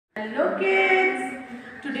Hello kids,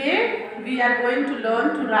 today we are going to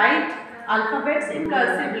learn to write alphabets in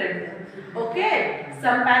cursive letter. Okay,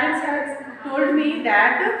 some parents have told me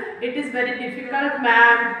that it is very difficult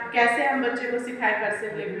ma'am, कैसे हम बच्चे को सिखाए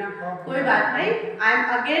cursive लिखना. कोई बात नहीं, I am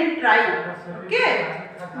again trying. Okay,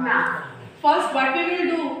 now first what we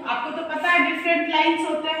will do, आपको तो पता है different lines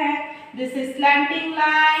होते हैं. This is slanting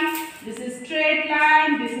line, this is straight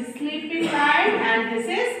line, this is sleeping line and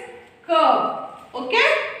this is curve. Okay.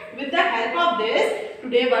 With the help of this,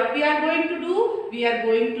 today what we are going to do? We are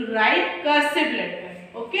going to write cursive letter.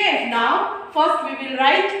 Okay. Now, first we will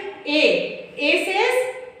write A. A says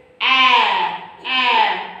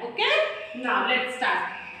A. Okay. Now let's start.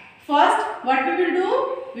 First, what we will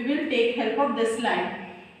do? We will take help of this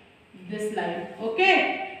line. This line.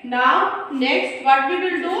 Okay. Now, next what we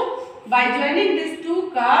will do? By joining these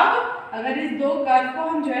two curve, अगर इस दो curve को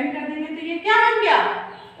हम join कर देंगे तो ये क्या बन गया?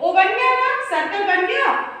 O बन गया ना? सर्कल बन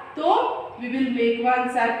गया. So we will make one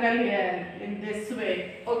circle here in this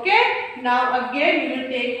way. Okay. Now again we will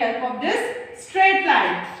take help of this straight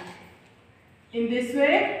line. In this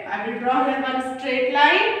way I will draw here one straight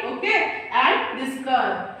line. Okay. And this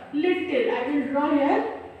curve. Little I will draw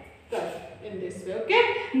here curve in this way. Okay.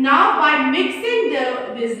 Now by mixing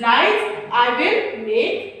these lines I will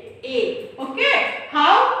make A. Okay.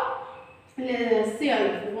 How? Let's see.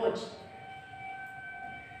 Watch.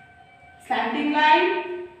 Slanting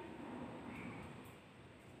line.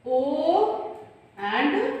 O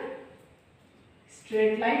and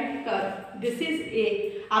straight line curve. This is A.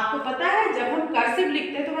 आपको पता है जब हम cursive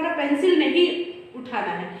लिखते हैं तो हमारा pencil नहीं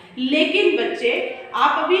उठाना है, लेकिन बच्चे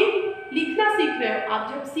आप अभी लिखना सीख रहे हो.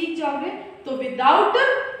 आप जब सीख जाओगे तो विदाउट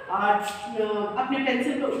अपने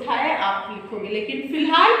पेंसिल को उठाए आप लिखोगे, लेकिन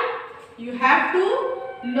फिलहाल you have to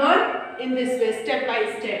learn in this way step by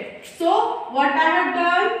step. So what I have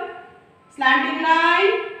done, slanting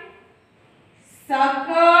line,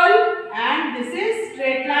 circle and this is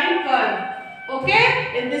straight line curve.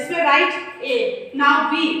 Okay, in this way write A.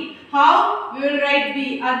 Now B. How? We will write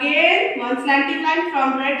B. Again one slanting line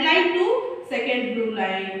from red line to second blue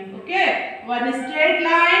line. Okay, one straight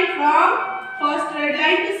line from first red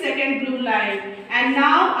line to second blue line, and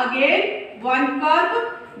now again one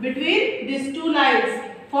curve between these two lines,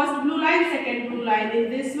 first blue line, second blue line, in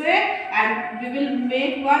this way, and we will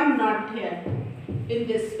make one knot here in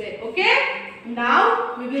this way. Okay.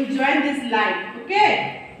 Now we will join this line.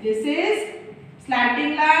 Okay. This is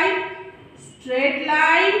slanting line, straight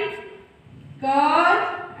line, curve,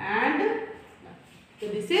 and so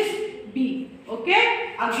this is B.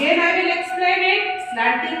 Okay. Again I will explain it.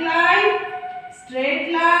 Slanting line,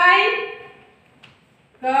 straight line,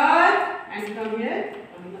 curve, and come here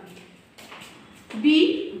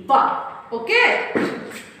B bar. Okay.